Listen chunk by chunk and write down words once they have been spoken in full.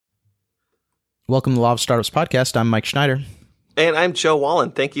Welcome to the Law of Startups podcast. I'm Mike Schneider. And I'm Joe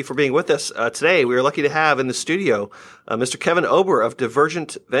Wallen. Thank you for being with us. Today, we are lucky to have in the studio Mr. Kevin Ober of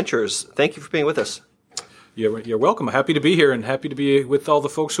Divergent Ventures. Thank you for being with us. You're welcome. Happy to be here and happy to be with all the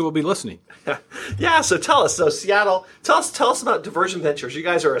folks who will be listening. Yeah, so tell us. So Seattle, tell us about Divergent Ventures. You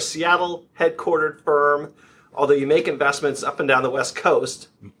guys are a Seattle headquartered firm, although you make investments up and down the West Coast.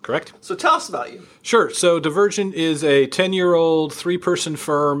 Correct. So tell us about you. Sure. So Divergent is a 10-year-old, three-person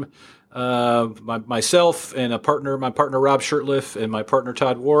firm. Myself and my partner Rob Shurtleff, and my partner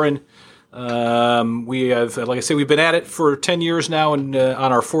Todd Warren. We have, like I say, we've been at it for 10 years now, and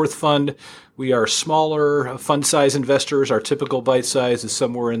on our fourth fund, we are smaller fund size investors. Our typical bite size is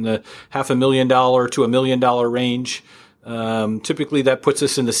somewhere in the $500,000 to $1 million range. Typically, that puts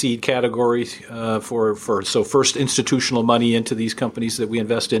us in the seed category for first institutional money into these companies that we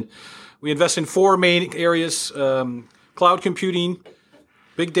invest in. We invest in four main areas: cloud computing,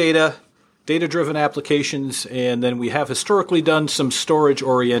 big data, data-driven applications, and then we have historically done some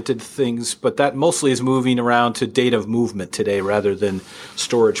storage-oriented things, but that mostly is moving around to data movement today rather than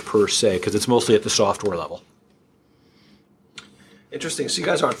storage per se, because it's mostly at the software level. Interesting. So you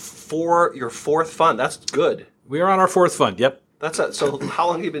guys are on your fourth fund. That's good. We are on our fourth fund, yep. So how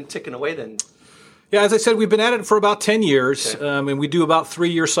long have you been ticking away then? Yeah, as I said, we've been at it for about 10 years, okay. And we do about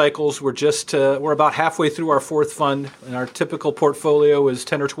 3-year cycles. We're about halfway through our fourth fund, and our typical portfolio is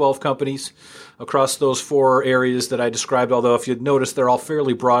 10 or 12 companies across those four areas that I described, although if you'd notice, they're all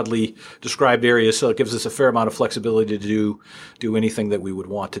fairly broadly described areas, so it gives us a fair amount of flexibility to do anything that we would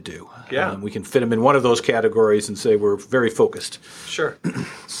want to do. Yeah. We can fit them in one of those categories and say we're very focused. Sure.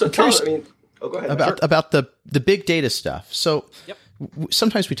 So tell us, go ahead. About the big data stuff. So Yep.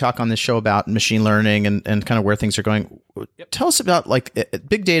 Sometimes we talk on this show about machine learning and kind of where things are going. Yep. Tell us about,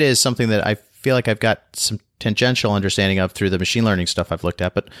 big data is something that I feel like I've got some tangential understanding of through the machine learning stuff I've looked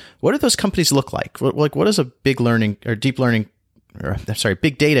at. But what do those companies look like? What is a big data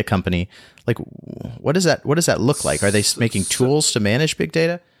company? What does that look like? Are they making tools to manage big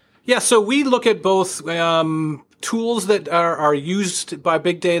data? Yeah, so we look at both tools that are used by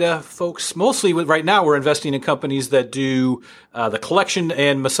big data folks. Mostly right now we're investing in companies that do the collection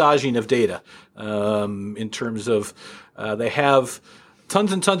and massaging of data in terms of they have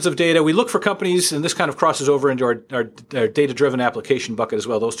tons and tons of data. We look for companies, and this kind of crosses over into our data-driven application bucket as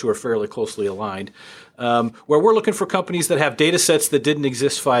well. Those two are fairly closely aligned. Where we're looking for companies that have data sets that didn't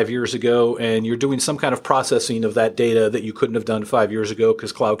exist 5 years ago, and you're doing some kind of processing of that data that you couldn't have done 5 years ago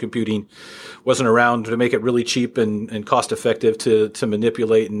because cloud computing wasn't around to make it really cheap and cost-effective to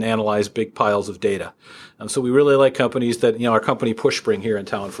manipulate and analyze big piles of data. So we really like companies that, our company Pushspring here in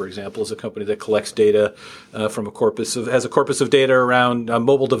town, for example, is a company that collects data from has a corpus of data around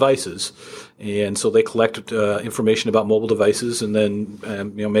mobile devices. And so they collect information about mobile devices and then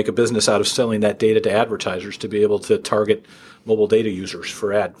make a business out of selling that data to advertisers to be able to target mobile data users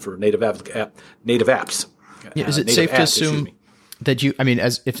for native apps. Yeah, is it safe to assume that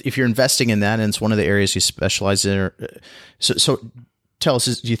if you're investing in that and it's one of the areas you specialize in, so tell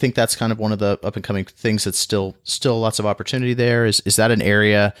us, do you think that's kind of one of the up and coming things that's still lots of opportunity there? Is that an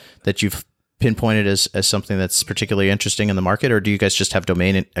area that you've pinpointed as something that's particularly interesting in the market, or do you guys just have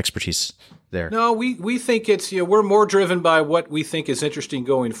domain expertise there? No, we think it's, we're more driven by what we think is interesting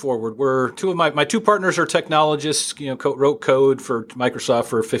going forward. My two partners are technologists, wrote code for Microsoft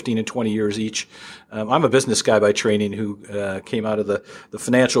for 15 and 20 years each. I'm a business guy by training who came out of the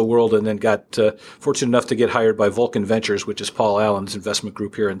financial world and then got fortunate enough to get hired by Vulcan Ventures, which is Paul Allen's investment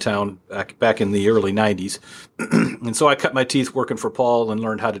group here in town back in the early 90s. And so I cut my teeth working for Paul and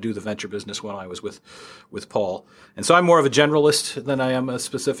learned how to do the venture business when I was with Paul. And so I'm more of a generalist than I am a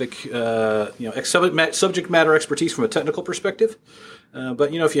specific subject matter expertise from a technical perspective.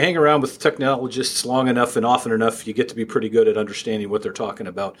 But if you hang around with technologists long enough and often enough, you get to be pretty good at understanding what they're talking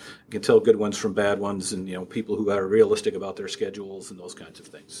about. You can tell good ones from bad ones, and people who are realistic about their schedules and those kinds of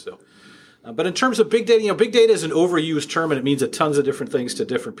things. So, but in terms of big data, big data is an overused term, and it means a tons of different things to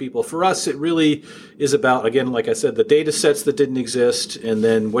different people. For us, it really is about, again, like I said, the data sets that didn't exist, and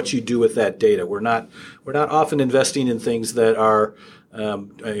then what you do with that data. We're not often investing in things that are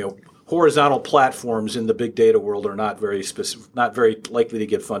horizontal platforms in the big data world are not very likely to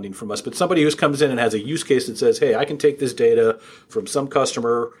get funding from us. But somebody who comes in and has a use case that says, hey, I can take this data from some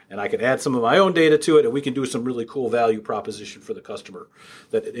customer and I can add some of my own data to it, and we can do some really cool value proposition for the customer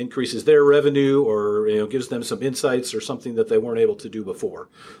that increases their revenue or gives them some insights or something that they weren't able to do before.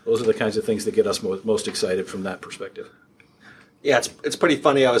 Those are the kinds of things that get us most excited from that perspective. Yeah, it's pretty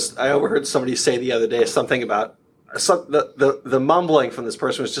funny. I overheard somebody say the other day something about the mumbling from this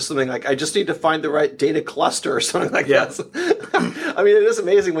person was just something like, I just need to find the right data cluster or something like that. I mean, it is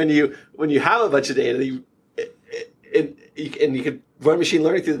amazing when you have a bunch of data, and you can run machine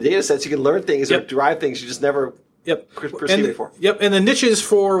learning through the data sets, you can learn things or derive things you just never perceived before. And the niches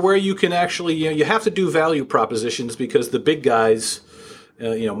for where you can actually, you have to do value propositions, because the big guys,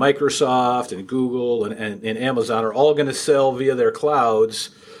 Microsoft and Google and Amazon are all going to sell via their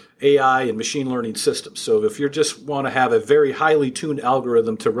clouds AI and machine learning systems. So if you just want to have a very highly tuned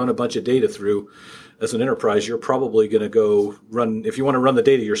algorithm to run a bunch of data through, as an enterprise, you're probably going to go run, if you want to run the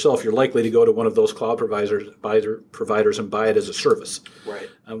data yourself, you're likely to go to one of those cloud providers and buy it as a service. Right.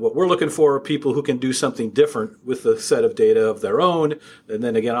 And what we're looking for are people who can do something different with a set of data of their own. And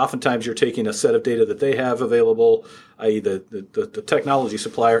then again, oftentimes you're taking a set of data that they have available, i.e. the technology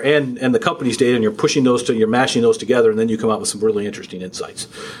supplier and the company's data, and you're mashing those together, and then you come out with some really interesting insights.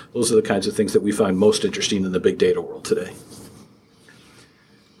 Those are the kinds of things that we find most interesting in the big data world today.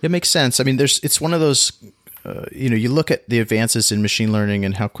 It makes sense. I mean, it's one of those, you look at the advances in machine learning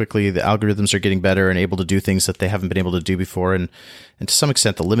and how quickly the algorithms are getting better and able to do things that they haven't been able to do before. And to some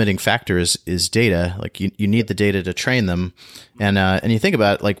extent, the limiting factor is data. Like you need the data to train them. And you think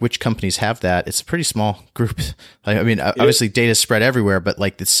about like which companies have that. It's a pretty small group. I mean, obviously data is spread everywhere, but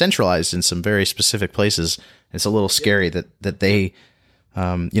like it's centralized in some very specific places. It's a little scary that they,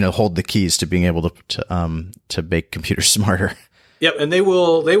 hold the keys to being able to make computers smarter. Yep, and they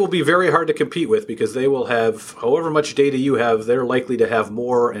will be very hard to compete with, because they will have, however much data you have, they're likely to have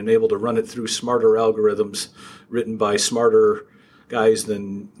more and able to run it through smarter algorithms written by smarter guys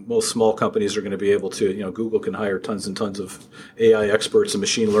than most small companies are going to be able to. Google can hire tons and tons of AI experts and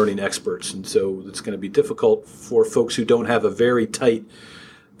machine learning experts, and so it's going to be difficult for folks who don't have a very tight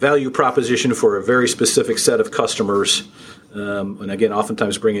value proposition for a very specific set of customers. And again,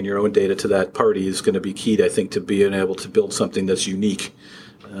 oftentimes bringing your own data to that party is going to be key, I think, to being able to build something that's unique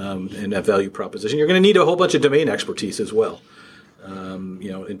in that value proposition. You're going to need a whole bunch of domain expertise as well,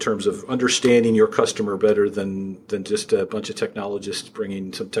 in terms of understanding your customer better than just a bunch of technologists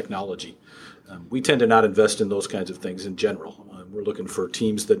bringing some technology. We tend to not invest in those kinds of things in general. We're looking for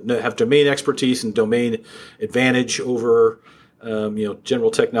teams that have domain expertise and domain advantage over general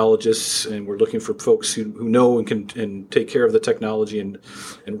technologists, and we're looking for folks who know and can take care of the technology and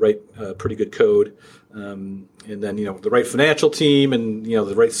write pretty good code, and then the right financial team and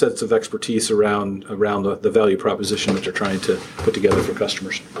the right sets of expertise around the value proposition that they're trying to put together for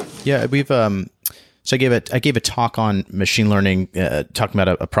customers. Yeah, we've so I gave a talk on machine learning, talking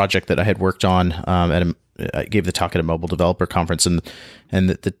about a project that I had worked on I gave the talk at a mobile developer conference, and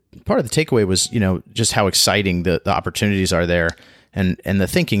the part of the takeaway was, just how exciting the opportunities are there. And the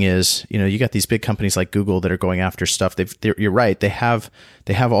thinking is, you got these big companies like Google that are going after stuff. You're right. They have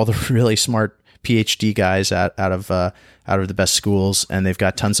all the really smart PhD guys out of the best schools, and they've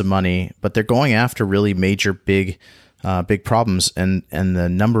got tons of money, but they're going after really major, big problems. And the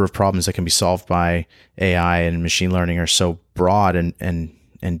number of problems that can be solved by AI and machine learning are so broad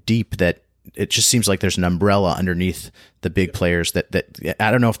and deep that it just seems like there's an umbrella underneath the big players that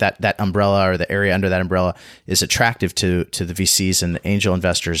I don't know if that umbrella or the area under that umbrella is attractive to the VCs and the angel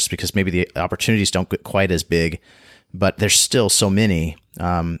investors, because maybe the opportunities don't get quite as big, but there's still so many.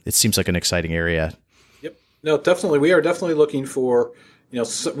 It seems like an exciting area. Yep. No, definitely. We are definitely looking for,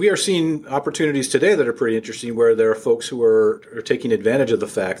 we are seeing opportunities today that are pretty interesting, where there are folks who are taking advantage of the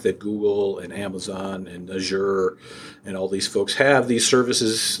fact that Google and Amazon and Azure and all these folks have these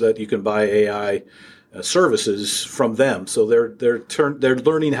services that you can buy AI services from them. So they're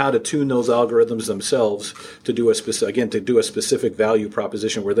learning how to tune those algorithms themselves to do a specific value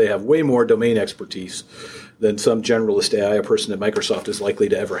proposition where they have way more domain expertise than some generalist AI person at Microsoft is likely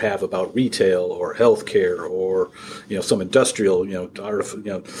to ever have about retail or healthcare or some industrial,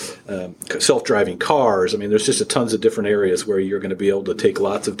 self-driving cars. I mean, there's just tons of different areas where you're going to be able to take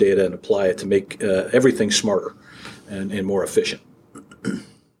lots of data and apply it to make everything smarter and more efficient.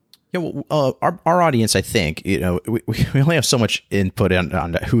 Yeah, well, our audience, I think, we only have so much input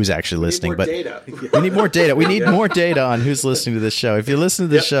on who's actually listening, but we need more data. We need more data on who's listening to this show. If you listen to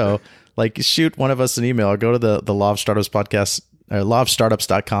this show, like, shoot one of us an email or go to the Law of Startups podcast,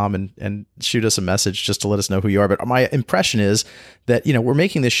 lawofstartups.com and shoot us a message just to let us know who you are. But my impression is that, we're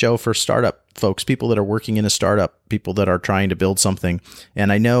making this show for startup folks, people that are working in a startup, people that are trying to build something.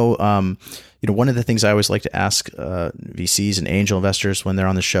 And I know, one of the things I always like to ask VCs and angel investors when they're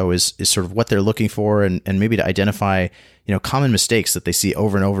on the show is sort of what they're looking for, and maybe to identify, common mistakes that they see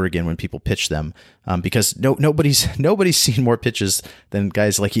over and over again when people pitch them, because nobody's seen more pitches than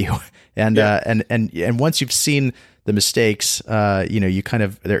guys like you, and once you've seen the mistakes, you kind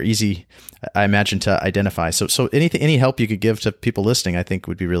of, they're easy, I imagine, to identify. So any help you could give to people listening, I think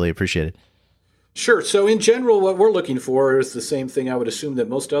would be really appreciated. Sure. So in general, what we're looking for is the same thing I would assume that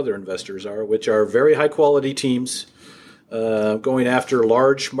most other investors are, which are very high quality teams going after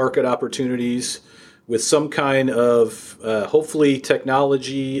large market opportunities with some kind of hopefully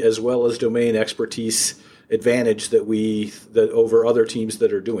technology as well as domain expertise advantage that over other teams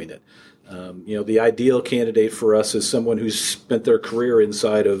that are doing it. The ideal candidate for us is someone who's spent their career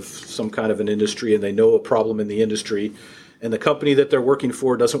inside of some kind of an industry and they know a problem in the industry, and the company that they're working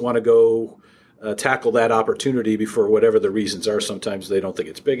for doesn't want to go tackle that opportunity for whatever the reasons are. Sometimes they don't think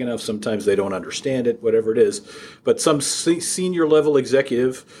it's big enough. Sometimes they don't understand it, whatever it is. But some senior level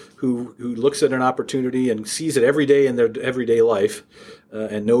executive who looks at an opportunity and sees it every day in their everyday life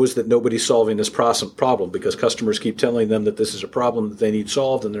and knows that nobody's solving this problem because customers keep telling them that this is a problem that they need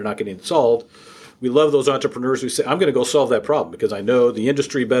solved and they're not getting it solved. We love those entrepreneurs who say, I'm going to go solve that problem because I know the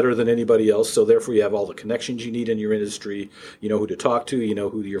industry better than anybody else. So therefore you have all the connections you need in your industry. You know who to talk to. You know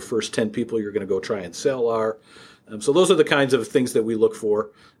who your first 10 people you're going to go try and sell are. So those are the kinds of things that we look for.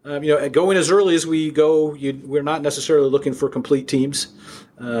 Going as early as we go, we're not necessarily looking for complete teams.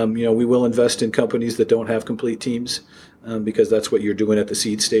 We will invest in companies that don't have complete teams because that's what you're doing at the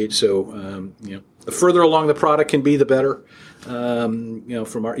seed stage. So, the further along the product can be, the better.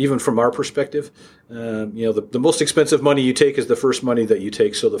 From our perspective, the most expensive money you take is the first money that you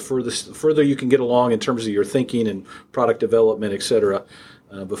take. So the further you can get along in terms of your thinking and product development, et cetera,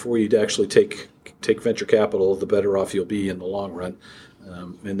 before you actually take venture capital, the better off you'll be in the long run.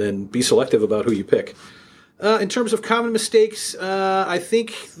 And then be selective about who you pick. In terms of common mistakes, I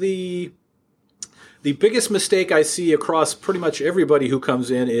think the biggest mistake I see across pretty much everybody who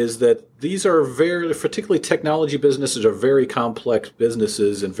comes in is that these are particularly technology businesses, are very complex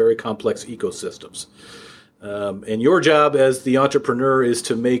businesses and very complex ecosystems. And your job as the entrepreneur is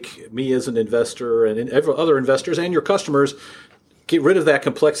to make me as an investor and other investors and your customers get rid of that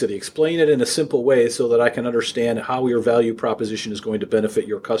complexity. Explain it in a simple way so that I can understand how your value proposition is going to benefit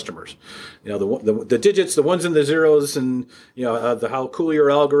your customers. The digits, the ones and the zeros, and how cool your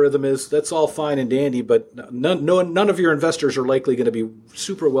algorithm is. That's all fine and dandy, but none of your investors are likely going to be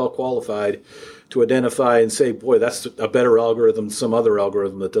super well qualified to identify and say, boy, that's a better algorithm than some other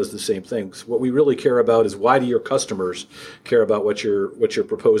algorithm that does the same things. What we really care about is, why do your customers care about what you're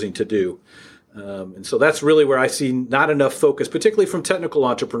proposing to do? And so that's really where I see not enough focus, particularly from technical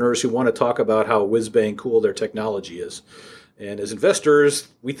entrepreneurs who want to talk about how whiz-bang cool their technology is. And as investors,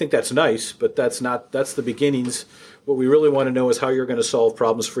 we think that's nice, but that's the beginnings. What we really want to know is how you're going to solve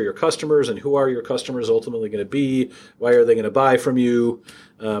problems for your customers, and who are your customers ultimately going to be? Why are they going to buy from you?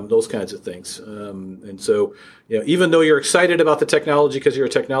 Those kinds of things. And so, even though you're excited about the technology because you're a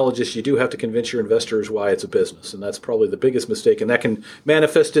technologist, you do have to convince your investors why it's a business. And that's probably the biggest mistake. And that can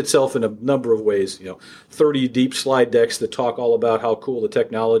manifest itself in a number of ways. 30 deep slide decks that talk all about how cool the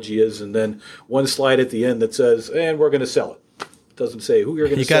technology is, and then one slide at the end that says, and we're going to sell it. Doesn't say who you're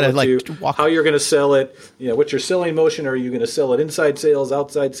going to sell it to, how you're going to sell it, what's your selling motion. Are you going to sell it inside sales,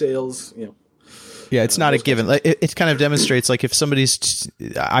 outside sales? Yeah, it's not a given. It kind of demonstrates, like, if somebody's,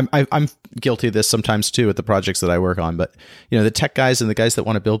 I'm guilty of this sometimes too at the projects that I work on, but the tech guys and the guys that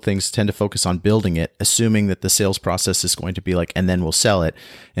want to build things tend to focus on building it, assuming that the sales process is going to be like, and then we'll sell it.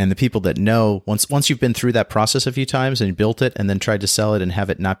 And the people that know, once you've been through that process a few times and you built it and then tried to sell it and have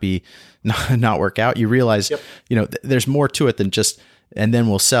it not work out, you realize, there's more to it than just, and then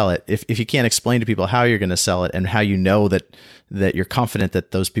we'll sell it. If you can't explain to people how you're going to sell it and how that you're confident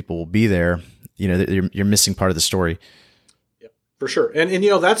that those people will be there, you're missing part of the story. Yep, for sure. And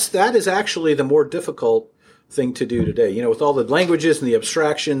that is actually the more difficult thing to do today. With all the languages and the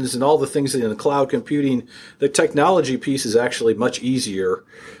abstractions and all the things in the cloud computing, the technology piece is actually much easier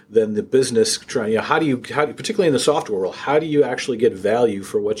than the business trying. How do you, particularly in the software world, how do you actually get value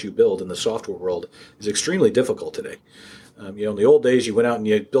for what you build in the software world is extremely difficult today. In the old days, you went out and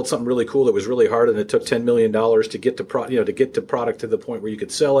you built something really cool that was really hard, and it took $10 million to get the product to the point where you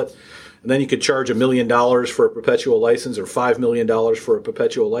could sell it. And then you could charge $1 million for a perpetual license or $5 million for a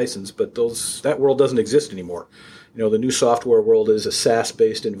perpetual license. But that world doesn't exist anymore. The new software world is a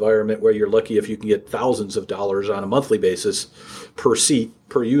SaaS-based environment where you're lucky if you can get thousands of dollars on a monthly basis per seat,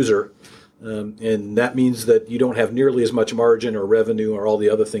 per user. And that means that you don't have nearly as much margin or revenue or all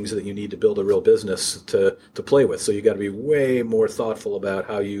the other things that you need to build a real business to play with. So you got to be way more thoughtful about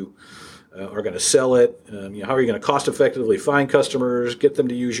how you are going to sell it. How are you going to cost effectively find customers, get them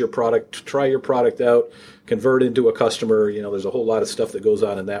to use your product, try your product out, convert into a customer. There's a whole lot of stuff that goes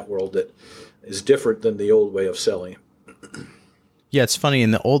on in that world that is different than the old way of selling. Yeah, it's funny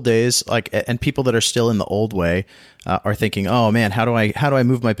in the old days, like, and people that are still in the old way are thinking, "Oh man, how do I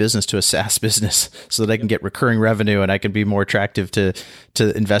move my business to a SaaS business so that I can get recurring revenue and I can be more attractive to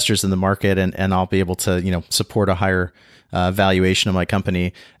investors in the market and I'll be able to support a higher valuation of my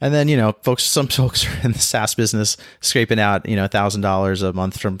company." And then some folks are in the SaaS business scraping out $1,000 a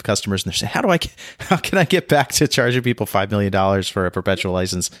month from customers, and they're saying, "How can I get back to charging people $5 million for a perpetual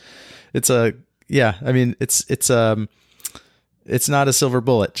license?" It's not a silver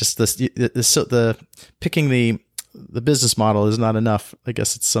bullet. Just the picking the business model is not enough. I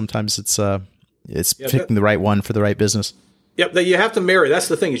guess sometimes it's picking the right one for the right business. Yep, that you have to marry. That's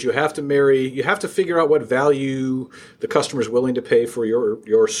the thing, is you have to figure out what value the customer is willing to pay for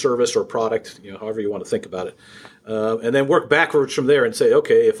your service or product, however you want to think about it, and then work backwards from there and say,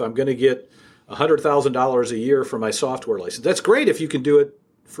 okay, if I'm going to get $100,000 a year for my software license, that's great if you can do it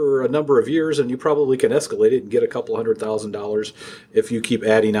for a number of years, and you probably can escalate it and get a couple $100,000 if you keep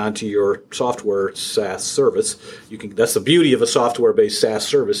adding on to your software SaaS service. That's the beauty of a software-based SaaS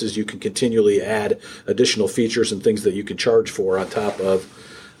service, is you can continually add additional features and things that you can charge for on top of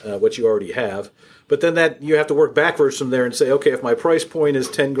what you already have. But then that you have to work backwards from there and say, okay, if my price point is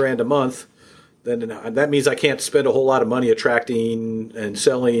 $10,000 a month, then that means I can't spend a whole lot of money attracting and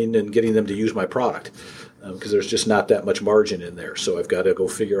selling and getting them to use my product. Because there's just not that much margin in there, so I've got to go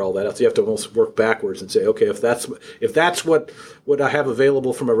figure all that out. So you have to almost work backwards and say, okay, if that's what I have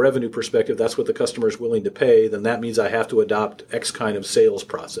available from a revenue perspective, that's what the customer is willing to pay, then that means I have to adopt X kind of sales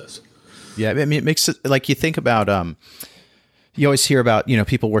process. Yeah, I mean, it makes it like you think about. You always hear about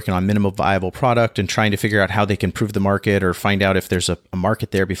people working on minimum viable product and trying to figure out how they can prove the market or find out if there's a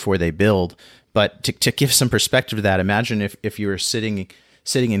market there before they build. But to give some perspective to that, imagine if you were sitting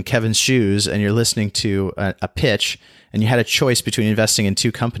in Kevin's shoes and you're listening to a pitch and you had a choice between investing in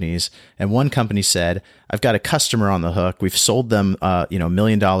two companies, and one company said, "I've got a customer on the hook. We've sold them $1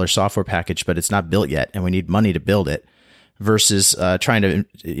 million software package, but it's not built yet and we need money to build it," versus trying to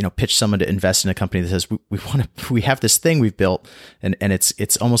pitch someone to invest in a company that says, we have this thing we've built and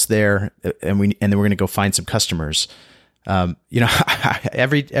it's almost there, and then we're going to go find some customers.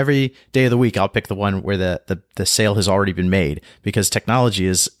 Every day of the week, I'll pick the one where the sale has already been made, because technology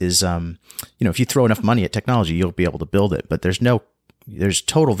is if you throw enough money at technology, you'll be able to build it, but there's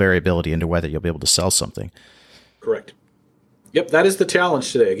total variability into whether you'll be able to sell something. Correct. Yep. That is the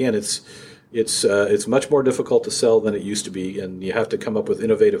challenge today. Again, it's much more difficult to sell than it used to be, and you have to come up with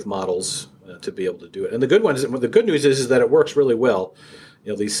innovative models to be able to do it. And the good news is that it works really well.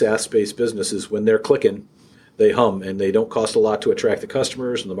 These SaaS-based businesses, when they're clicking, they hum, and they don't cost a lot to attract the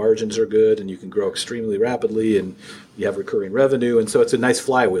customers, and the margins are good, and you can grow extremely rapidly, and you have recurring revenue, and so it's a nice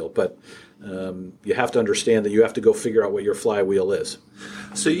flywheel. But you have to understand that you have to go figure out what your flywheel is.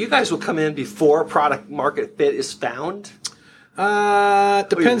 So you guys will come in before product market fit is found?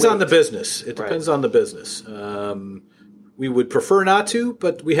 Depends on the business. It depends on the business. We would prefer not to,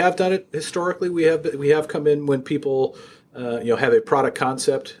 but we have done it historically. We have come in when people have a product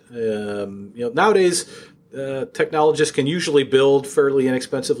concept. Nowadays, technologists can usually build fairly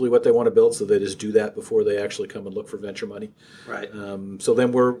inexpensively what they want to build, so they just do that before they actually come and look for venture money. Right. So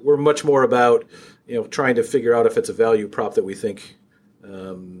then we're much more about trying to figure out if it's a value prop that we think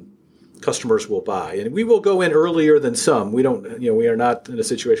customers will buy, and we will go in earlier than some. We don't, we are not in a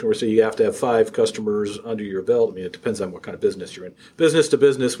situation where you have to have 5 customers under your belt. I mean, it depends on what kind of business you're in. Business to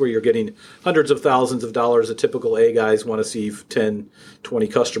business, where you're getting hundreds of thousands of dollars, the typical A guys want to see 10, 20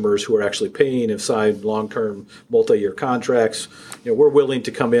 customers who are actually paying, have signed long-term, multi-year contracts. We're willing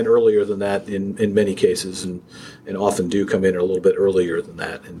to come in earlier than that in many cases, and often do come in a little bit earlier than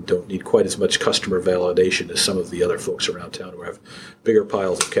that, and don't need quite as much customer validation as some of the other folks around town who have bigger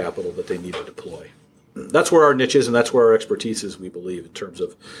piles of capital that they need to deploy. That's where our niche is, and that's where our expertise is, we believe, in terms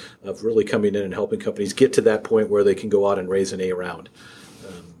of really coming in and helping companies get to that point where they can go out and raise an A round.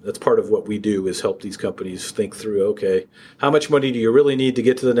 That's part of what we do, is help these companies think through, okay, how much money do you really need to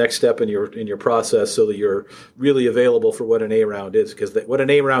get to the next step in your process so that you're really available for what an A round is? Because what an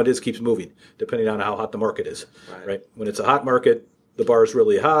A round is keeps moving, depending on how hot the market is. Right? When it's a hot market, the bar is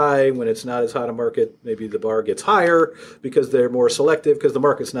really high. When it's not as hot a market, maybe the bar gets higher because they're more selective, because the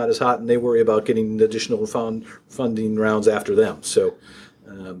market's not as hot, and they worry about getting additional funding rounds after them. So,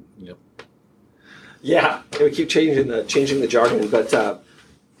 Yeah, we keep changing the jargon, but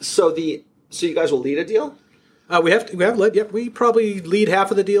so you guys will lead a deal? We have led. Yep, we probably lead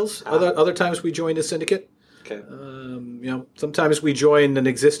half of the deals. Other times we join a syndicate. Okay. Sometimes we join an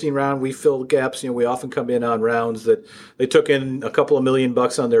existing round. We fill gaps. We often come in on rounds that they took in a couple of $1 million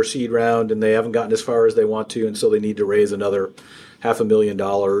on their seed round, and they haven't gotten as far as they want to, and so they need to raise another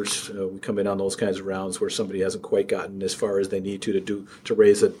 $500,000. We come in on those kinds of rounds where somebody hasn't quite gotten as far as they need to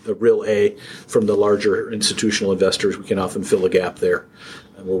raise a real A from the larger institutional investors. We can often fill a gap there,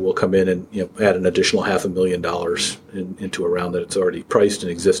 where we'll come in and add an additional $500,000 into a round that it's already priced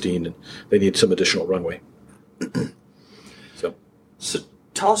and existing, and they need some additional runway. So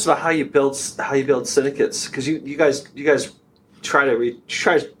tell us about how you build syndicates, because you guys try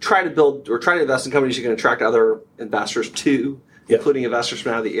to build or try to invest in companies you can attract other investors to, including investors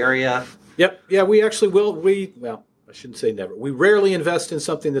from out of the area. Yep. Yeah, we actually will. Well, I shouldn't say never. We rarely invest in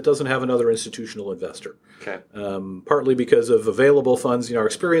something that doesn't have another institutional investor. Okay. Partly because of available funds. Our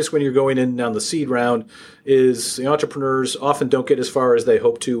experience when you're going in on the seed round is the entrepreneurs often don't get as far as they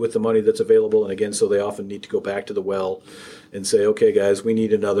hope to with the money that's available. And again, so they often need to go back to the well and say, okay, guys, we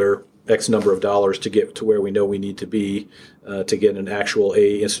need another X number of dollars to get to where we know we need to be to get an actual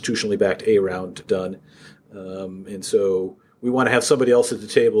institutionally backed A round done. And so we want to have somebody else at the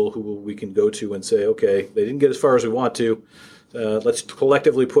table who we can go to and say, okay, they didn't get as far as we want to. Let's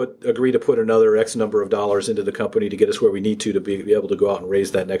collectively agree to put another X number of dollars into the company to get us where we need to be able to go out and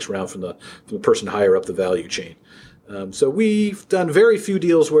raise that next round from the person higher up the value chain. So we've done very few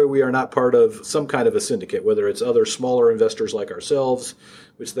deals where we are not part of some kind of a syndicate, whether it's other smaller investors like ourselves,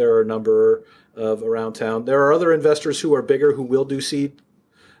 which there are a number of around town. There are other investors who are bigger who will do seed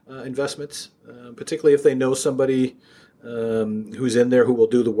investments, particularly if they know somebody who's in there who will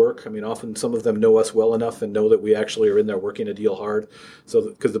do the work. I mean, often some of them know us well enough and know that we actually are in there working a deal hard. So,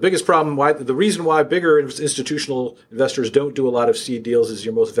 because the biggest problem, the reason why bigger institutional investors don't do a lot of seed deals is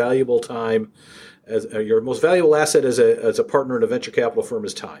your most valuable time, your most valuable asset as a partner in a venture capital firm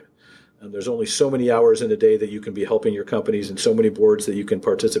is time. And there's only so many hours in a day that you can be helping your companies and so many boards that you can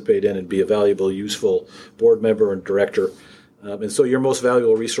participate in and be a valuable, useful board member and director. And so your most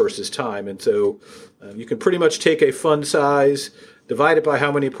valuable resource is time. And so you can pretty much take a fund size, divide it by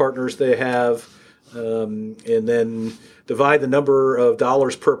how many partners they have, and then divide the number of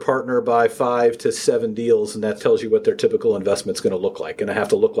dollars per partner by 5 to 7 deals. And that tells you what their typical investment's going to look like and have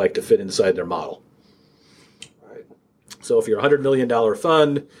to look like to fit inside their model. Right. So if you're a $100 million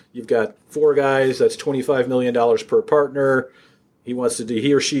fund, you've got 4 guys, that's $25 million per partner.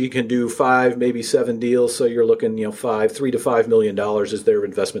 He or she can do 5, maybe 7 deals. So you're looking, $3 to $5 million is their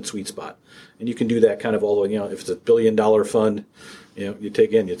investment sweet spot. And you can do that kind of all the way, if it's a $1 billion fund, you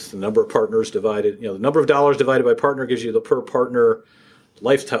take in, it's the number of partners divided, the number of dollars divided by partner gives you the per partner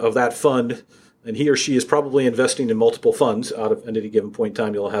lifetime of that fund. And he or she is probably investing in multiple funds out of at any given point in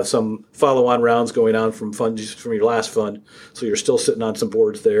time. You'll have some follow-on rounds going on from funds from your last fund. So you're still sitting on some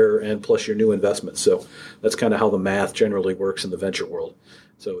boards there and plus your new investments. So that's kind of how the math generally works in the venture world.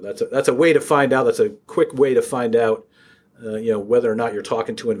 So that's a way to find out. That's a quick way to find out, whether or not you're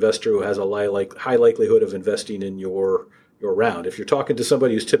talking to an investor who has a high likelihood of investing in your round. If you're talking to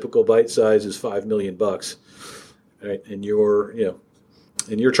somebody whose typical bite size is $5 million, right, and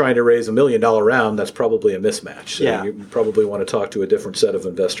you're trying to raise $1 million round, that's probably a mismatch. So you probably want to talk to a different set of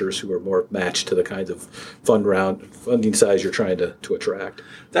investors who are more matched to the kinds of funding size you're trying to attract.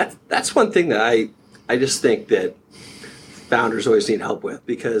 That's one thing that I just think that founders always need help with,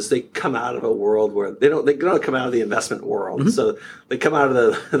 because they come out of a world where they don't come out of the investment world. Mm-hmm. So they come out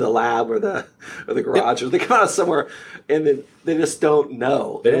of the lab or the garage, or they come out of somewhere and then they just don't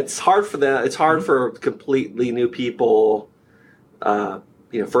know. And it's hard for them. It's hard for completely new people,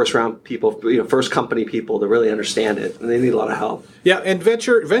 first round people, first company people to really understand it, and they need a lot of help. Yeah, and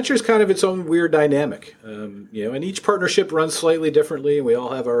venture is kind of its own weird dynamic. And each partnership runs slightly differently, and we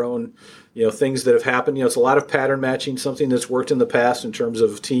all have our own, things that have happened. It's a lot of pattern matching, something that's worked in the past in terms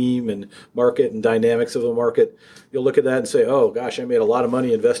of team and market and dynamics of the market. You'll look at that and say, oh gosh, I made a lot of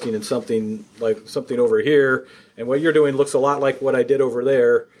money investing in something over here, and what you're doing looks a lot like what I did over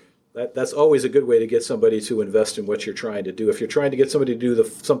there. That's always a good way to get somebody to invest in what you're trying to do. If you're trying to get somebody to do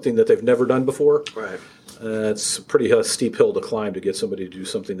something that they've never done before, right, it's a pretty steep hill to climb to get somebody to do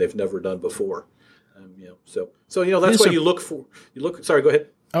something they've never done before. So that's why you look for. Sorry, go ahead.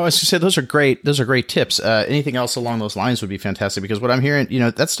 Oh, I was going to say those are great tips. Anything else along those lines would be fantastic, because what I'm hearing,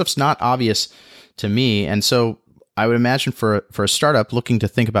 that stuff's not obvious to me, and so I would imagine for a startup looking to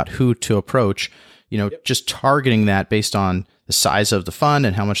think about who to approach, just targeting that based on the size of the fund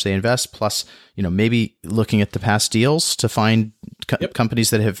and how much they invest, plus, maybe looking at the past deals to find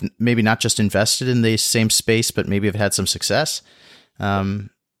companies that have maybe not just invested in the same space, but maybe have had some success. That's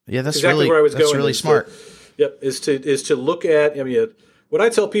exactly really, where I was that's going. really smart. Is to look at, What I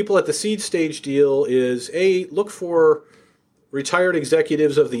tell people at the seed stage deal is, look for retired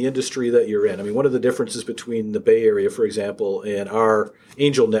executives of the industry that you're in. I mean, one of the differences between the Bay Area, for example, and our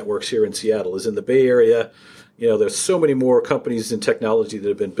angel networks here in Seattle is in the Bay Area, there's so many more companies in technology that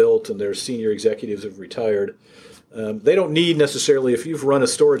have been built, and their senior executives have retired. They don't need necessarily, if you've run a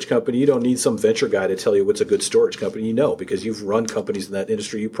storage company, you don't need some venture guy to tell you what's a good storage company. Because you've run companies in that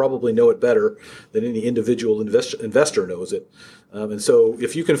industry. You probably know it better than any individual investor knows it. And so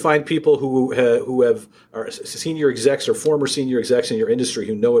if you can find people who are senior execs or former senior execs in your industry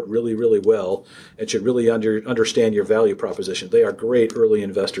who know it really, really well and should really understand your value proposition, they are great early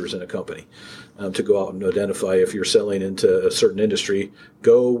investors in a company. To go out and identify if you're selling into a certain industry,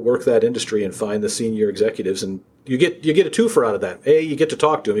 go work that industry and find the senior executives, and you get a twofer out of that. You get to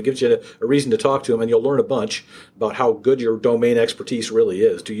talk to them. It gives you a reason to talk to them, and you'll learn a bunch about how good your domain expertise really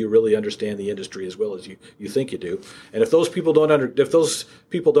is. Do you really understand the industry as well as you think you do? And if those people don't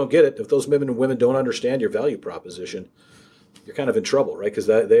get it, if those men and women don't understand your value proposition, you're kind of in trouble, right? Because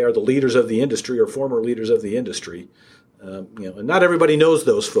they are the leaders of the industry or former leaders of the industry. And not everybody knows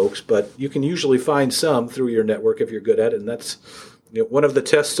those folks, but you can usually find some through your network if you're good at it. And that's one of the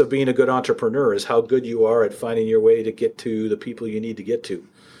tests of being a good entrepreneur is how good you are at finding your way to get to the people you need to get to.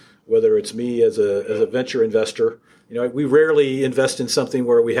 Whether it's me as a venture investor, we rarely invest in something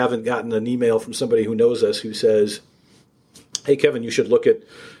where we haven't gotten an email from somebody who knows us who says, "Hey, Kevin, you should look at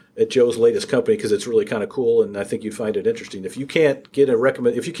Joe's latest company because it's really kind of cool, and I think you'd find it interesting." If you can't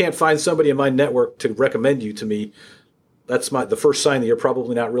if you can't find somebody in my network to recommend you to me, that's the first sign that you're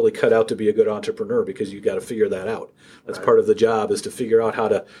probably not really cut out to be a good entrepreneur, because you've got to figure that out. That's right. Part of the job is to figure out how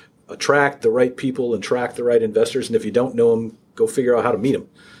to attract the right people and track the right investors. And if you don't know them, go figure out how to meet them.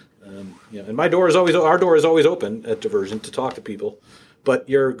 And our door is always open at Divergent to talk to people. But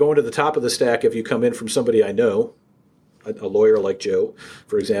you're going to the top of the stack if you come in from somebody I know. A lawyer like Joe,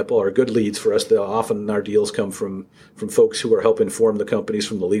 for example, are good leads for us. Often our deals come from folks who are helping form the companies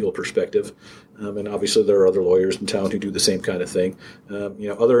from the legal perspective. And obviously there are other lawyers in town who do the same kind of thing.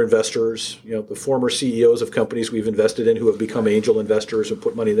 Other investors, the former CEOs of companies we've invested in who have become angel investors and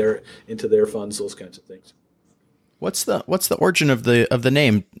put money into their funds, those kinds of things. What's the origin of the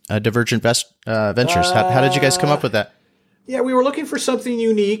name Divergent Ventures? How did you guys come up with that? Yeah, we were looking for something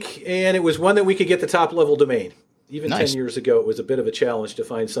unique, and it was one that we could get the top level domain. Even nice. 10 years ago, it was a bit of a challenge to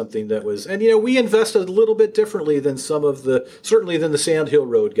find something that was, and we invest a little bit differently than certainly than the Sand Hill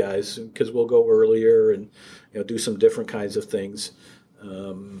Road guys, because we'll go earlier and do some different kinds of things.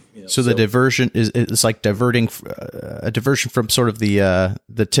 So the diversion is like diverting a diversion from sort of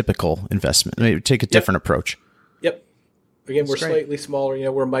the typical investment. Maybe take a different approach. Yep. Again, we're slightly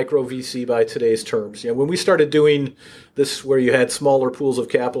smaller. We're micro VC by today's terms. When we started doing this, where you had smaller pools of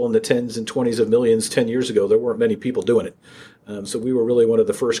capital in the tens and 20s of millions 10 years ago, there weren't many people doing it. So we were really one of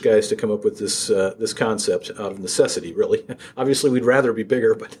the first guys to come up with this concept out of necessity. Really, obviously, we'd rather be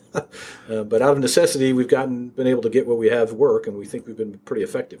bigger, but out of necessity, we've been able to get what we have work, and we think we've been pretty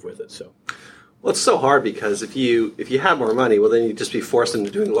effective with it. So. Well, it's so hard because if you had more money, well, then you'd just be forced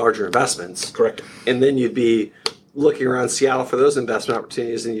into doing larger investments. Correct. And then you'd be looking around Seattle for those investment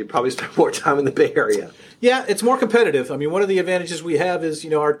opportunities, and you'd probably spend more time in the Bay Area. Yeah, it's more competitive. I mean, one of the advantages we have is,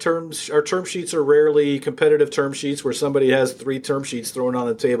 our term sheets are rarely competitive term sheets where somebody has 3 term sheets thrown on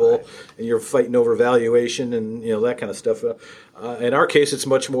the table, right, and you're fighting over valuation and that kind of stuff. In our case, it's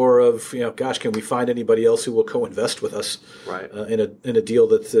much more of gosh, can we find anybody else who will co-invest with us, right, in a deal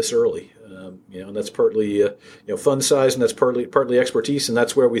that's this early. And that's partly fund size, and that's partly expertise, and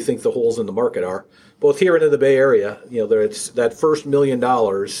that's where we think the holes in the market are. Both here and in the Bay Area, it's that first $1 million.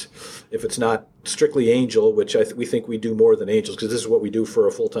 If it's not strictly angel, which we think we do more than angels, because this is what we do for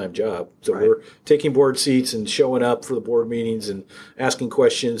a full-time job. So right, we're taking board seats and showing up for the board meetings and asking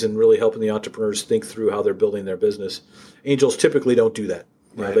questions and really helping the entrepreneurs think through how they're building their business. Angels typically don't do that.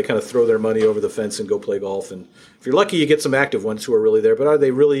 Right. They kind of throw their money over the fence and go play golf. And if you're lucky, you get some active ones who are really there. But are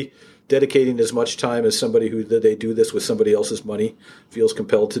they really dedicating as much time as somebody who did they do this with somebody else's money feels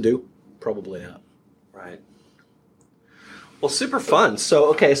compelled to do? Probably not. Right. Well, super fun. So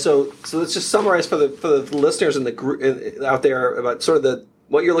let's just summarize for the listeners in the group out there about sort of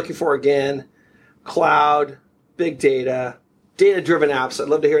what you're looking for again: cloud, big data, data-driven apps. I'd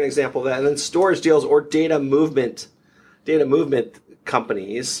love to hear an example of that, and then storage deals or data movement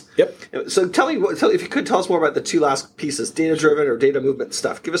companies. Yep. So if you could tell us more about the 2 last pieces, data-driven or data movement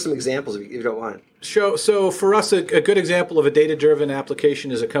stuff. Give us some examples if you don't mind. So for us, a good example of a data-driven application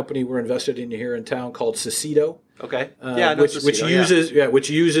is a company we're invested in here in town called Cecido. Okay. Which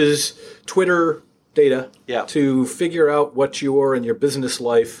uses Twitter data to figure out what your and your business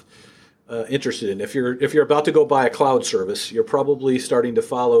life interested in. If you're about to go buy a cloud service, you're probably starting to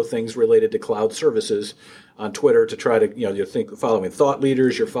follow things related to cloud services on Twitter to try to, you're following thought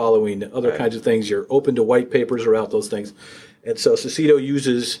leaders, you're following other kinds of things, you're open to white papers about those things. And so Cicito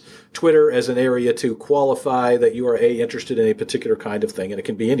uses Twitter as an area to qualify that you are interested in a particular kind of thing, and it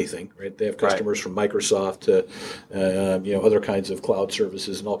can be anything, right? They have customers from Microsoft to other kinds of cloud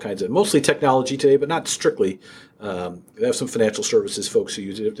services and all kinds of, mostly technology today, but not strictly. They have some financial services folks who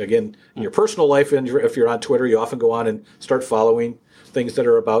use it. Again, in your personal life, and if you're on Twitter, you often go on and start following things that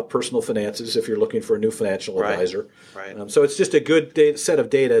are about personal finances if you're looking for a new financial advisor. Right. So it's just a good set of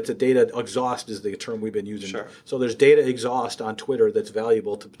data. It's a data exhaust is the term we've been using. Sure. So there's data exhaust on Twitter that's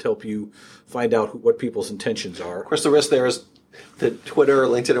valuable to help you find out what people's intentions are. Of course, the risk there is that Twitter or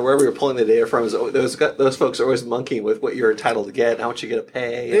LinkedIn or wherever you're pulling the data from, is those folks are always monkeying with what you're entitled to get and how much you're going to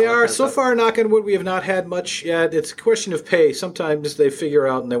pay. They are. So far, knock on wood, we have not had much yet. It's a question of pay. Sometimes they figure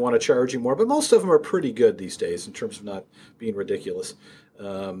out and they want to charge you more, but most of them are pretty good these days in terms of not being ridiculous.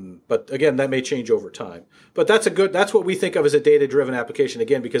 But again, that may change over time. But that's what we think of as a data-driven application,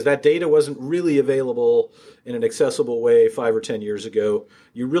 again, because that data wasn't really available in an accessible way 5 or 10 years ago.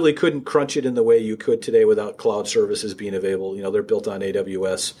 You really couldn't crunch it in the way you could today without cloud services being available. They're built on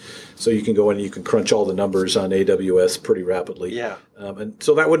AWS, so you can go in and you can crunch all the numbers on AWS pretty rapidly. Yeah. And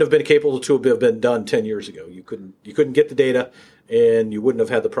so that wouldn't have been capable to have been done 10 years ago. You couldn't get the data, and you wouldn't have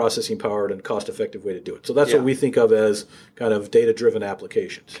had the processing power and cost-effective way to do it. So that's what we think of as kind of data-driven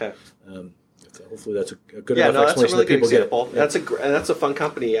applications. Okay. So hopefully that's a good enough explanation that people get it. That's a fun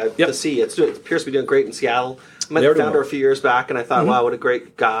company to see. It appears to be doing great in Seattle. I met the founder a few years back, and I thought, wow, what a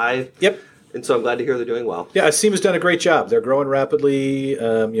great guy. Yep. And so I'm glad to hear they're doing well. Yeah, Acima has done a great job. They're growing rapidly,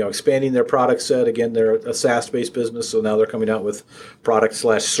 expanding their product set. Again, they're a SaaS-based business, so now they're coming out with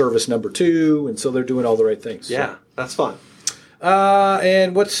product/service number 2, and so they're doing all the right things. Yeah, that's fun.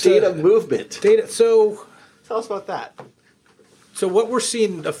 And what's data movement? Data. So tell us about that. So what we're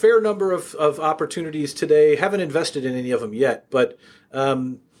seeing, a fair number of opportunities today. Haven't invested in any of them yet, but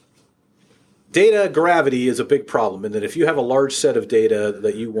data gravity is a big problem in that if you have a large set of data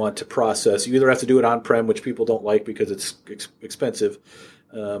that you want to process, you either have to do it on-prem, which people don't like because it's expensive,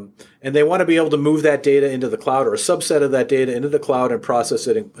 and they want to be able to move that data into the cloud or a subset of that data into the cloud and process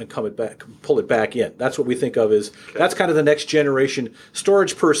it and pull it back in. That's what we think of as that's kind of the next generation.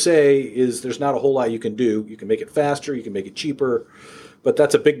 Storage per se is there's not a whole lot you can do. You can make it faster, you can make it cheaper, but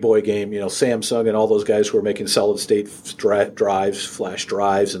that's a big boy game. Samsung and all those guys who are making solid state drives, flash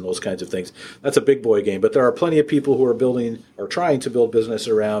drives, and those kinds of things. That's a big boy game. But there are plenty of people who are building or trying to build business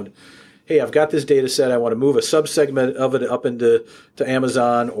around, hey, I've got this data set. I want to move a subsegment of it up into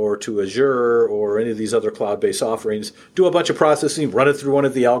Amazon or to Azure or any of these other cloud-based offerings, do a bunch of processing, run it through one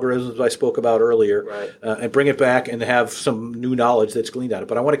of the algorithms I spoke about earlier, and bring it back and have some new knowledge that's gleaned out of it.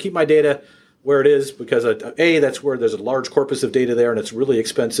 But I want to keep my data where it is because, that's where there's a large corpus of data there and it's really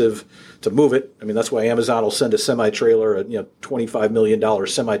expensive to move it. I mean, that's why Amazon will send a semi-trailer, a $25 million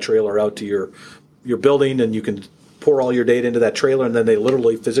semi-trailer out to your building, and you can pour all your data into that trailer, and then they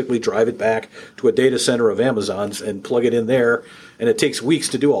literally physically drive it back to a data center of Amazon's and plug it in there. And it takes weeks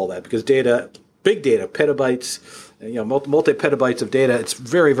to do all that because big data, petabytes, multi-petabytes of data, it's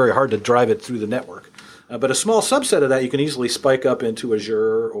very, very hard to drive it through the network. But a small subset of that you can easily spike up into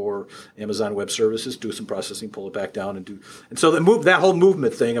Azure or Amazon Web Services, do some processing, pull it back down, and so that whole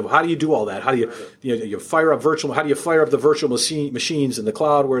movement thing of how do you do all that? How do you fire up how do you fire up the virtual machines in the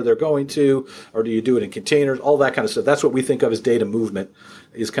cloud where they're going to, or do you do it in containers? All that kind of stuff. That's what we think of as data movement.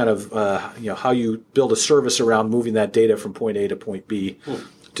 Is kind of how you build a service around moving that data from point A to point B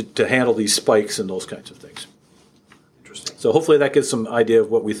to handle these spikes and those kinds of things. So hopefully that gives some idea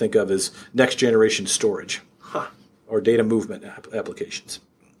of what we think of as next generation storage or data movement applications.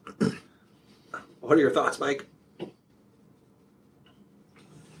 What are your thoughts, Mike?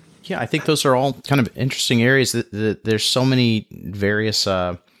 Yeah, I think those are all kind of interesting areas. That there's so many various,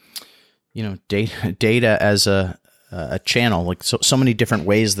 data as a channel, like so many different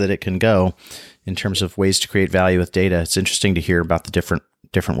ways that it can go in terms of ways to create value with data. It's interesting to hear about the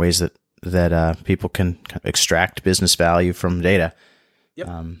different ways that people can extract business value from data. Yep.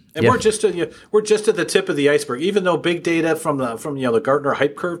 We're just at the tip of the iceberg. Even though big data from the Gartner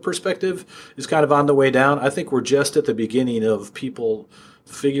hype curve perspective is kind of on the way down, I think we're just at the beginning of people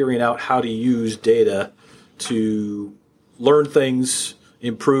figuring out how to use data to learn things,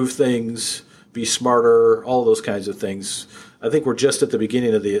 improve things, be smarter, all those kinds of things. I think we're just at the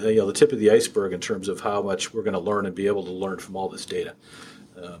beginning of the tip of the iceberg in terms of how much we're going to learn and be able to learn from all this data.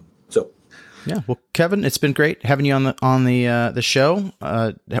 Yeah, well, Kevin, it's been great having you on the show.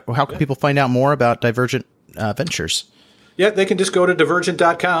 How can people find out more about Divergent Ventures? Yeah, they can just go to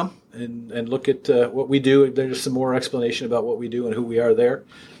divergent.com and look at what we do. There's some more explanation about what we do and who we are there.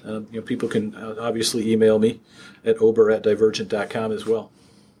 People can obviously email me at ober@divergent.com as well.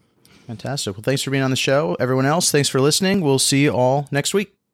 Fantastic. Well, thanks for being on the show. Everyone else, thanks for listening. We'll see you all next week.